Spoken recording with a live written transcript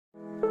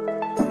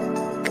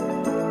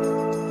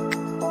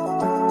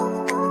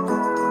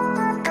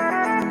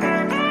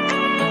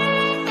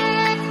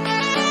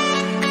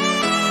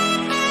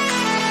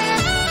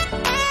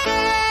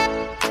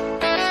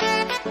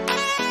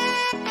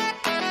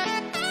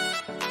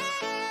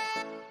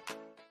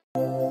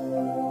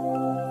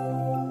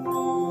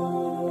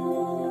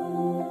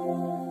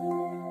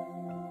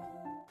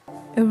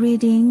A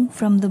reading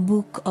from the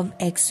book of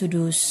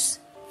Exodus.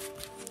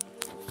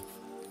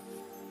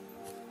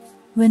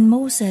 When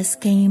Moses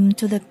came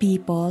to the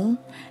people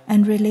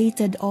and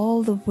related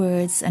all the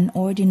words and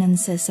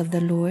ordinances of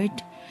the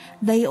Lord,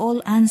 they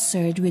all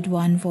answered with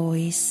one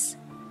voice,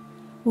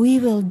 "We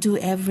will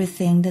do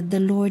everything that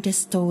the Lord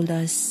has told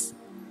us."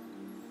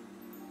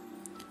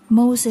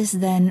 Moses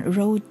then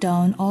wrote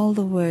down all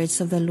the words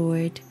of the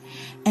Lord,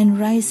 and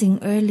rising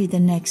early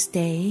the next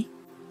day,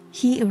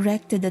 he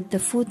erected at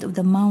the foot of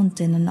the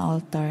mountain an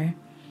altar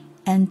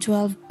and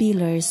 12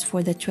 pillars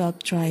for the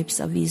 12 tribes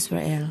of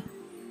Israel.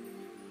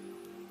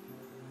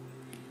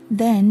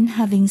 Then,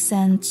 having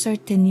sent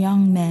certain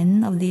young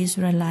men of the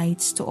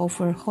Israelites to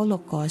offer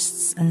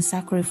holocausts and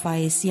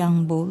sacrifice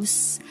young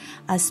bulls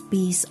as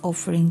peace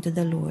offering to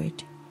the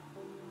Lord,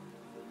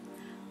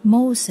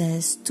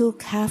 Moses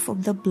took half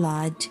of the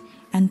blood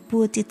and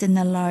put it in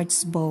a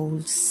large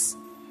bowls.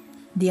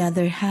 The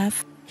other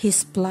half he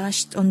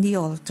splashed on the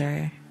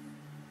altar.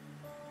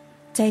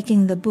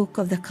 Taking the book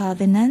of the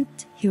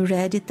covenant, he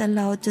read it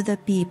aloud to the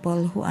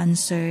people, who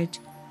answered,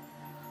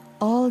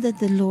 "All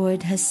that the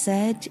Lord has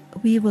said,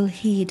 we will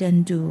heed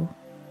and do."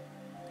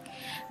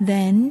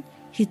 Then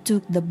he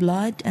took the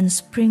blood and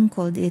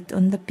sprinkled it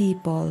on the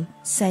people,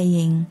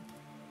 saying,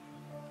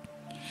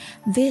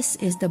 "This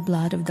is the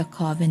blood of the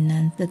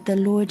covenant that the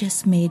Lord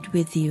has made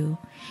with you,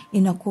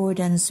 in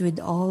accordance with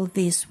all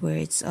these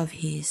words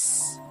of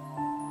his."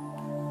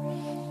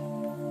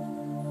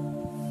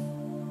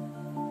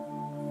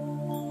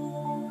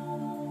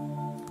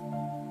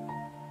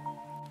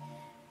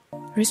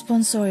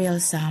 Responsorial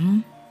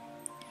Psalm.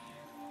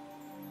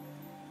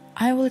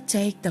 I will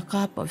take the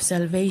cup of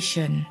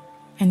salvation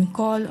and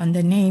call on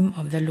the name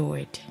of the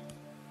Lord.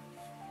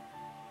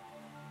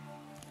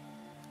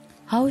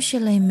 How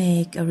shall I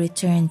make a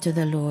return to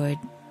the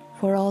Lord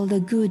for all the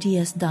good he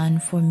has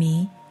done for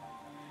me?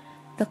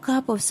 The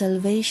cup of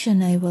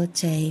salvation I will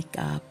take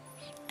up,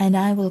 and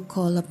I will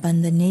call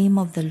upon the name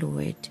of the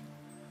Lord.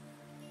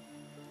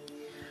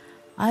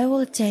 I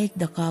will take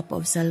the cup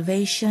of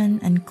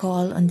salvation and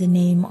call on the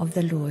name of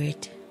the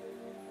Lord.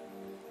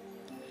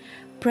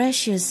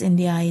 Precious in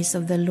the eyes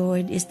of the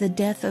Lord is the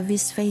death of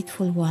his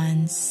faithful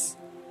ones.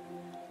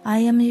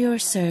 I am your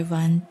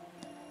servant,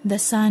 the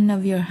son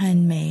of your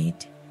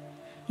handmaid.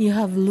 You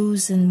have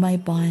loosened my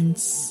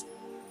bonds.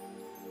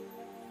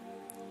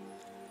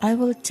 I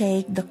will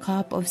take the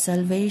cup of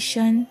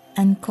salvation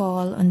and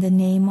call on the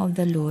name of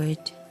the Lord.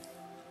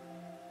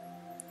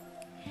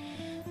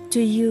 To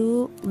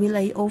you will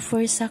I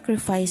offer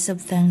sacrifice of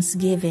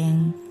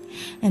thanksgiving,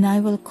 and I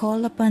will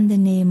call upon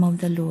the name of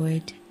the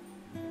Lord.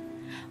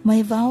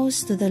 My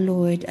vows to the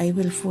Lord I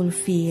will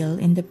fulfill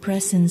in the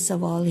presence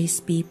of all his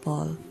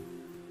people.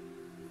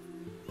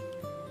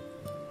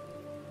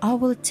 I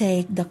will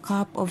take the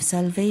cup of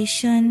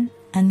salvation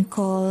and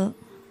call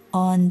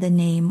on the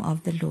name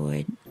of the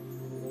Lord.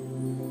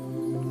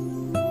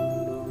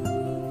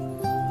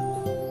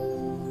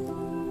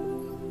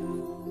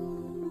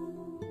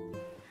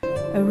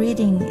 A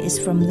reading is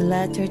from the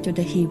letter to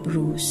the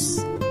Hebrews.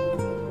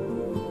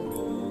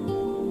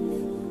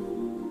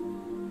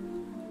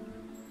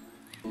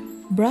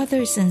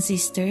 Brothers and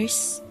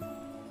sisters,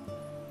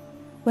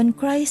 when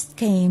Christ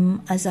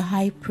came as a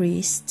high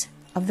priest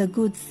of the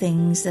good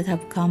things that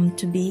have come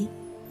to be,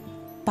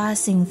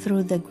 passing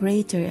through the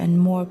greater and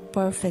more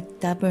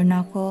perfect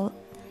tabernacle,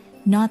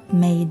 not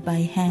made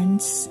by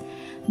hands,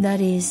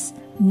 that is,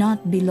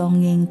 not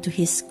belonging to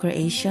his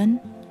creation,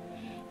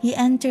 he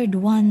entered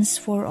once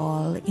for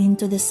all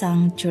into the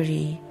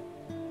sanctuary,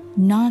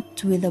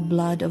 not with the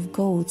blood of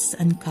goats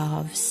and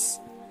calves,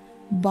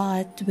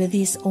 but with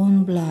his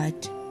own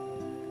blood,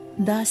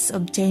 thus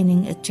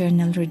obtaining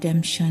eternal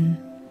redemption.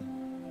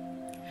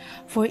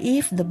 For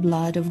if the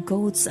blood of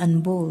goats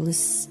and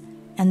bulls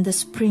and the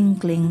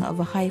sprinkling of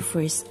a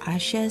heifer's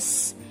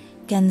ashes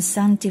can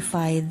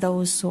sanctify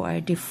those who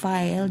are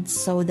defiled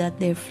so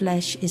that their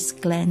flesh is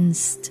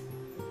cleansed,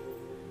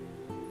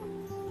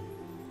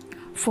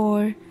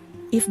 for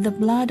if the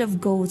blood of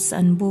goats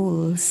and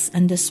bulls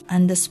and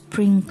the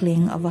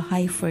sprinkling of a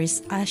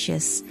heifer's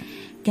ashes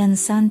can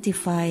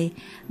sanctify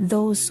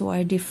those who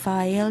are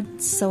defiled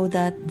so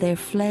that their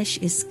flesh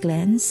is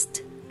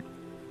cleansed,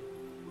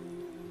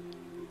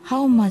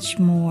 how much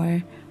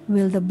more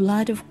will the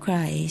blood of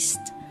Christ,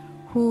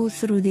 who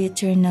through the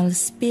eternal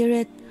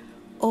Spirit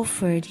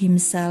offered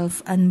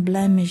himself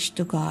unblemished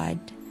to God,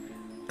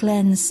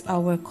 cleanse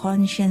our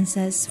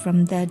consciences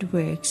from dead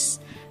works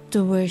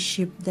to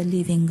worship the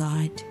living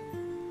God.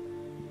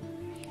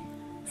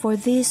 For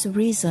this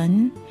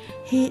reason,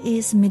 he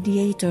is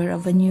mediator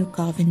of a new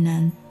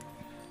covenant,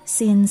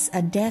 since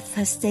a death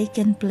has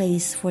taken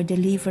place for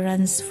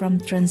deliverance from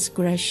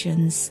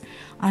transgressions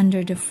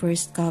under the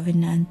first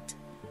covenant.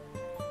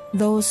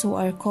 Those who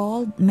are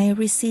called may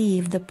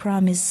receive the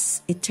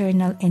promised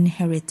eternal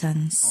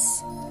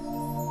inheritance.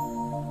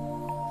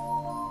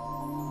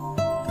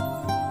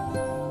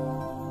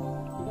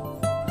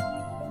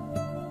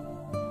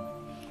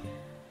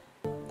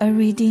 A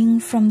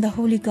reading from the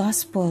Holy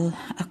Gospel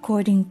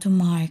according to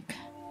Mark.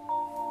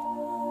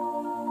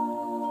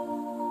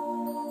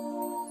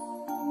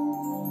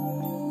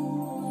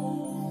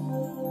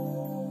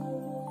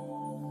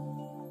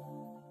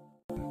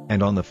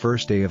 And on the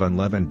first day of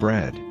unleavened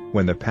bread,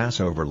 when the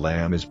Passover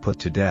lamb is put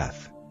to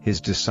death, his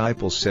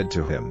disciples said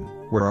to him,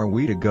 "Where are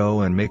we to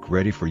go and make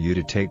ready for you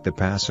to take the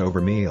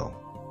Passover meal?"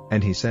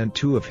 And he sent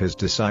 2 of his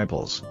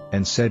disciples,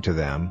 and said to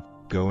them,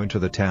 "Go into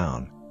the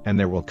town, and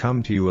there will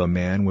come to you a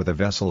man with a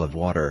vessel of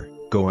water,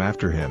 go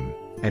after him,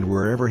 and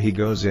wherever he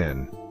goes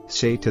in,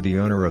 say to the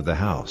owner of the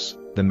house,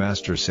 'The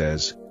master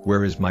says,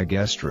 where is my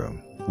guest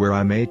room, where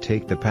I may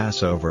take the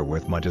Passover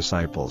with my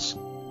disciples?'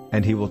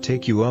 And he will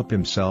take you up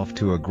himself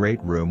to a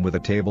great room with a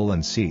table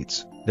and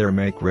seats, there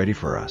make ready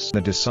for us."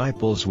 The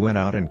disciples went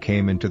out and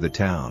came into the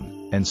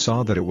town, and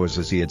saw that it was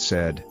as he had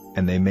said,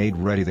 and they made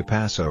ready the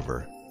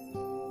Passover.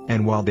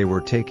 And while they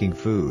were taking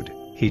food,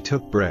 he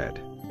took bread,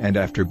 and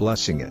after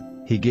blessing it,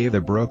 he gave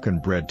the broken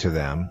bread to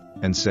them,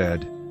 and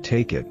said,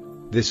 "Take it,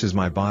 this is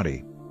my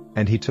body."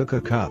 And he took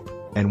a cup,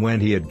 and when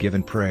he had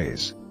given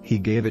praise, he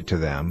gave it to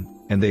them,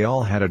 and they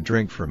all had a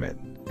drink from it.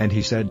 And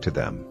he said to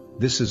them,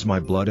 "This is my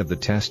blood of the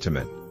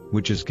testament,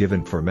 which is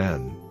given for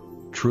men.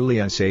 Truly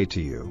I say to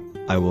you,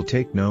 I will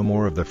take no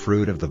more of the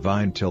fruit of the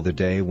vine till the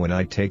day when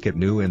I take it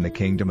new in the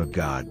kingdom of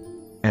God."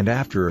 And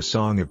after a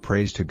song of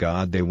praise to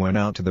God they went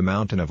out to the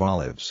mountain of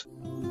Olives.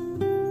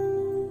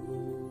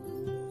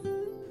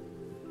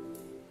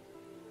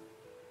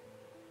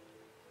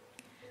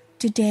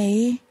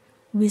 Today,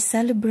 we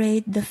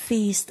celebrate the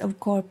feast of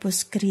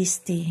Corpus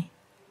Christi,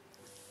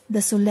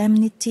 the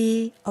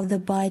solemnity of the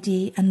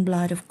body and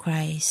blood of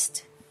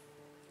Christ.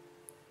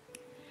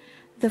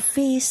 The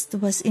feast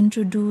was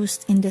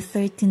introduced in the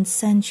 13th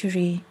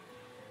century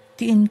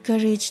to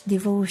encourage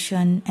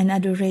devotion and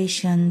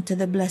adoration to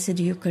the Blessed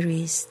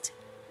Eucharist.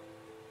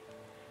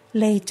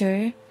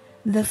 Later,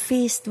 the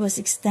feast was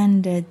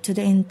extended to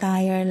the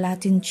entire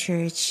Latin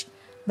Church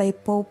by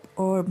Pope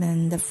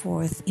Urban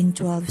IV in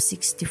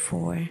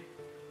 1264.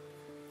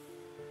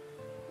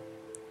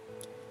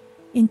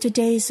 In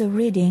today's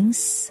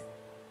readings,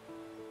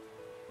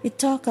 we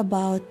talk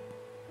about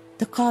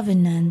the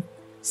covenant,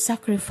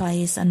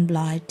 sacrifice, and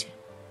blood.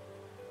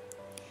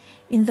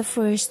 In the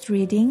first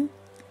reading,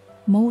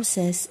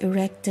 Moses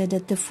erected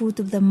at the foot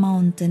of the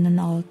mountain an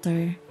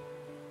altar.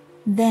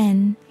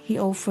 Then he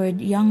offered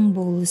young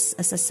bulls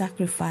as a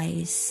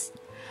sacrifice,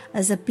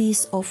 as a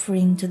peace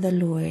offering to the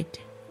Lord.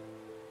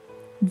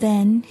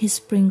 Then he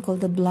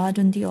sprinkled the blood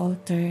on the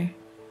altar.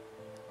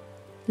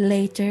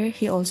 Later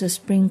he also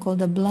sprinkled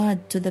the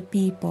blood to the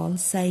people,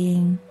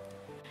 saying,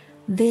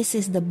 "This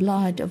is the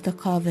blood of the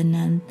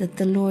covenant that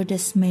the Lord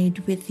has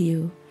made with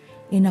you,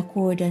 in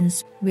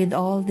accordance with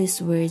all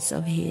these words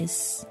of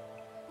his."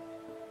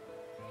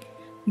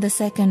 The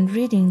second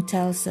reading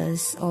tells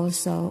us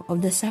also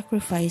of the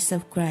sacrifice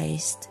of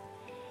Christ.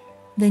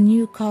 The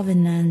new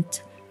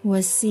covenant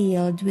was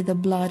sealed with the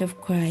blood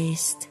of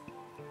Christ.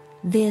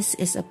 This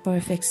is a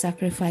perfect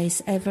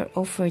sacrifice ever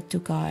offered to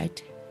God.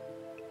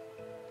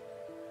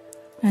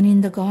 And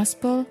in the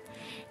Gospel,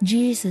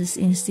 Jesus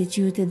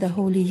instituted the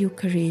Holy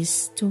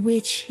Eucharist, to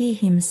which he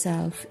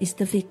himself is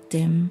the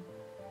victim.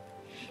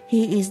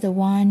 He is the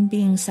one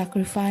being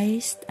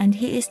sacrificed, and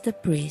he is the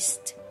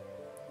priest.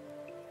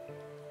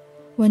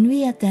 When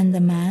we attend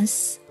the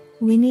Mass,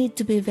 we need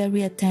to be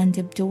very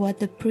attentive to what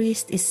the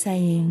priest is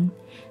saying,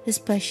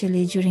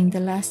 especially during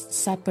the Last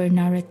Supper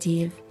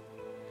narrative,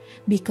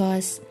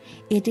 because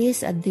it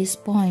is at this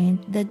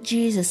point that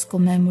Jesus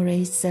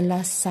commemorates the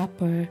Last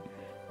Supper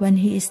when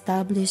he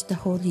established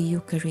the Holy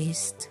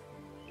Eucharist.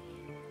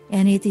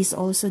 And it is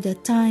also the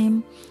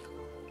time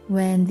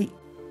when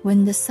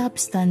the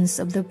substance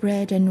of the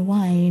bread and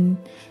wine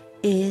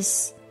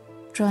is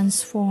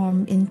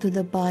transformed into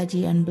the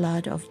body and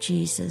blood of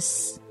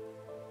Jesus.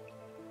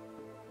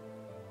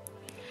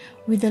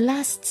 With the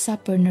Last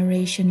Supper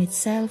narration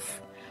itself,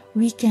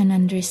 we can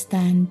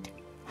understand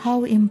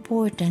how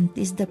important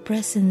is the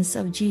presence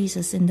of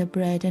Jesus in the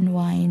bread and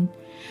wine,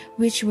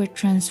 which were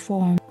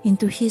transformed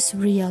into his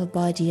real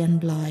body and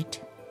blood.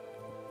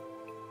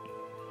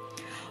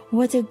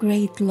 What a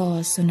great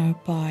loss on our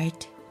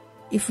part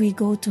if we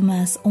go to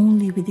Mass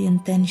only with the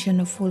intention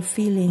of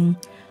fulfilling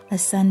a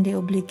Sunday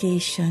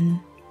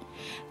obligation,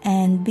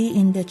 and be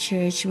in the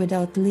church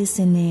without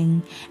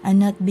listening and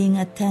not being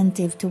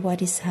attentive to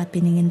what is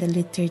happening in the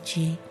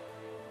liturgy.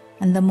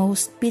 And the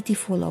most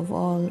pitiful of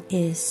all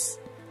is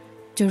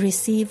to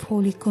receive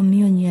Holy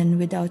Communion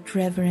without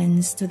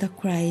reverence to the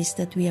Christ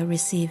that we are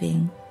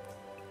receiving,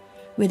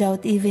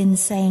 without even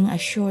saying a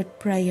short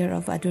prayer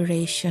of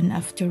adoration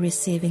after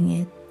receiving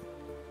it.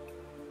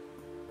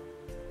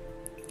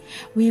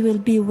 We will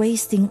be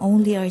wasting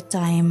only our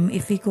time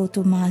if we go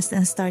to Mass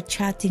and start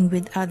chatting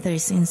with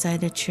others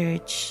inside the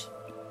church.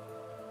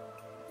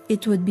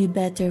 It would be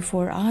better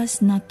for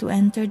us not to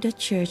enter the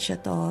church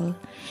at all,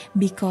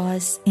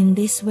 because in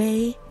this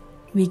way,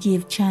 we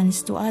give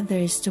chance to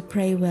others to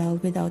pray well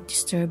without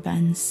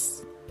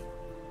disturbance.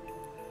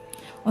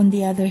 On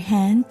the other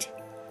hand,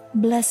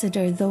 blessed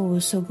are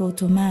those who go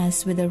to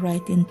Mass with the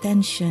right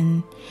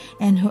intention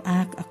and who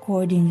act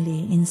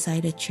accordingly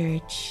inside the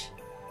church.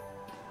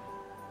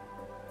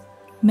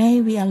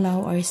 May we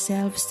allow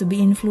ourselves to be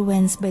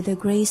influenced by the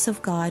grace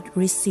of God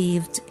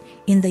received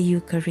in the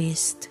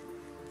Eucharist.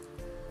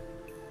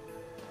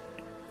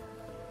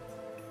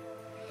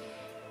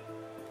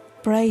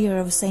 Prayer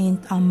of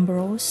Saint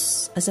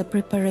Ambrose as a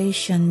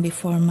preparation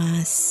before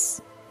Mass.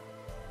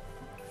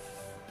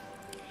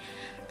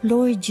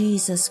 Lord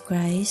Jesus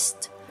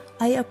Christ,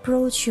 I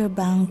approach your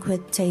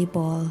banquet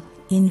table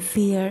in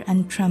fear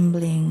and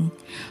trembling,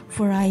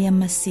 for I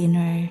am a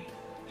sinner,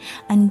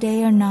 and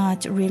dare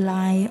not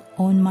rely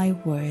on my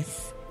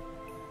worth,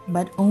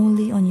 but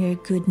only on your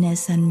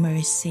goodness and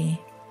mercy.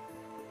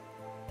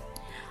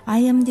 I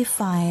am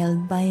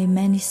defiled by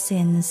many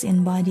sins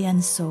in body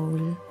and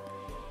soul,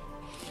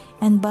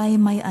 and by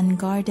my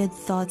unguarded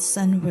thoughts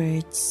and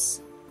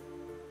words.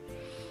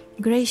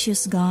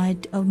 Gracious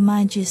God of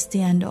majesty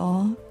and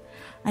awe,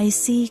 I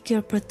seek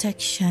your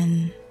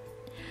protection.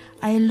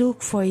 I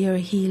look for your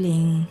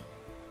healing.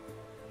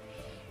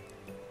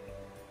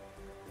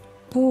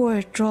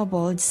 Poor,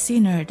 troubled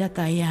sinner that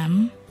I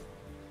am,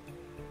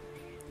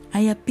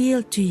 I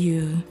appeal to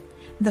you,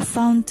 the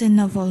fountain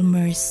of all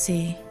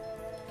mercy.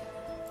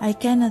 I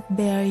cannot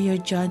bear your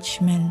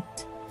judgment,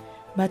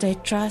 but I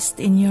trust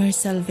in your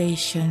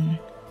salvation.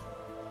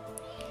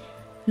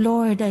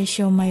 Lord, I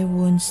show my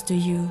wounds to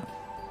you.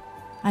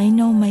 I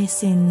know my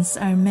sins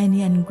are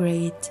many and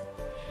great,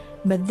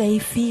 but they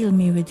fill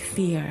me with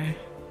fear.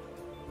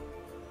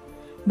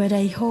 But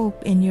I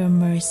hope in your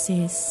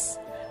mercies,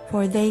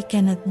 for they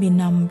cannot be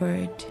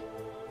numbered.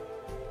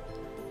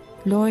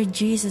 Lord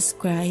Jesus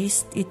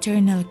Christ,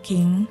 eternal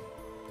King,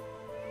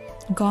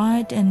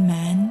 God and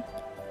man,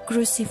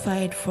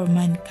 crucified for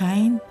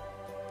mankind,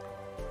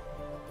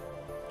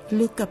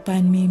 look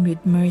upon me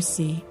with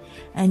mercy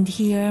and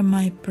hear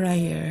my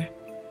prayer,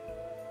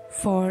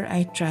 for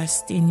I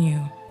trust in you.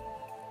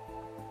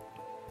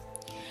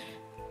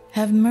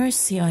 Have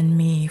mercy on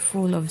me,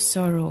 full of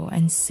sorrow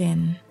and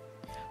sin,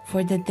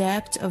 for the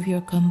depth of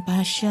your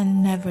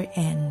compassion never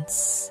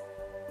ends.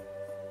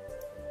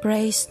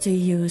 Praise to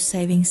you,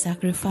 saving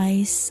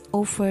sacrifice,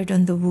 offered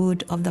on the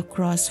wood of the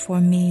cross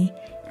for me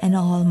and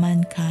all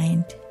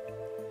mankind.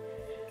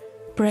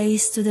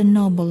 Praise to the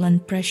noble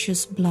and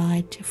precious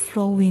blood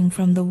flowing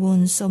from the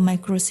wounds of my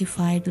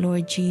crucified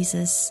Lord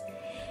Jesus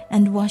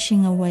and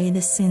washing away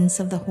the sins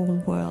of the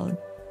whole world.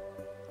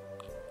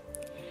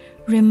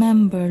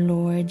 Remember,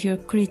 Lord, your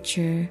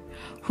creature,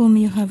 whom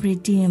you have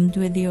redeemed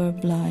with your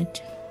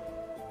blood.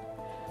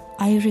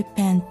 I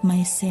repent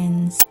my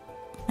sins,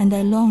 and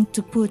I long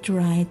to put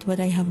right what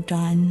I have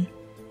done.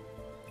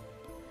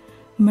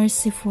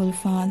 Merciful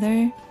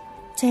Father,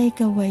 take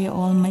away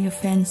all my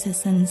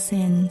offenses and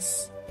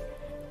sins.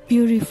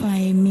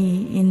 Purify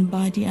me in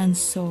body and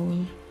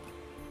soul,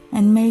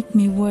 and make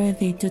me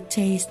worthy to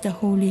taste the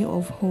Holy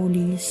of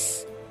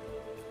Holies.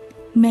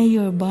 May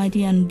your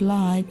body and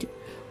blood,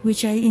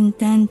 which I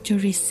intend to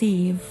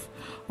receive,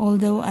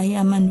 although I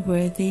am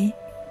unworthy,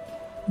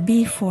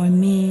 be for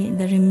me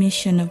the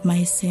remission of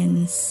my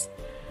sins,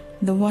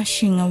 the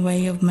washing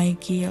away of my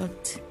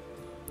guilt,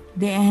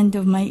 the end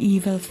of my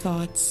evil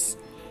thoughts,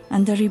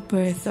 and the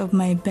rebirth of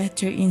my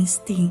better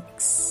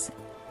instincts.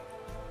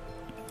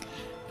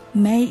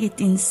 May it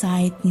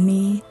incite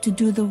me to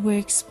do the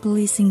works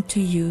pleasing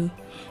to you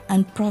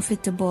and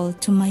profitable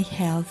to my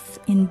health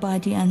in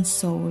body and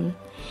soul,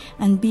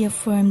 and be a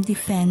firm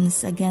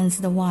defense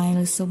against the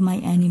wiles of my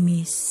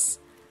enemies.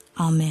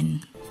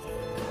 Amen.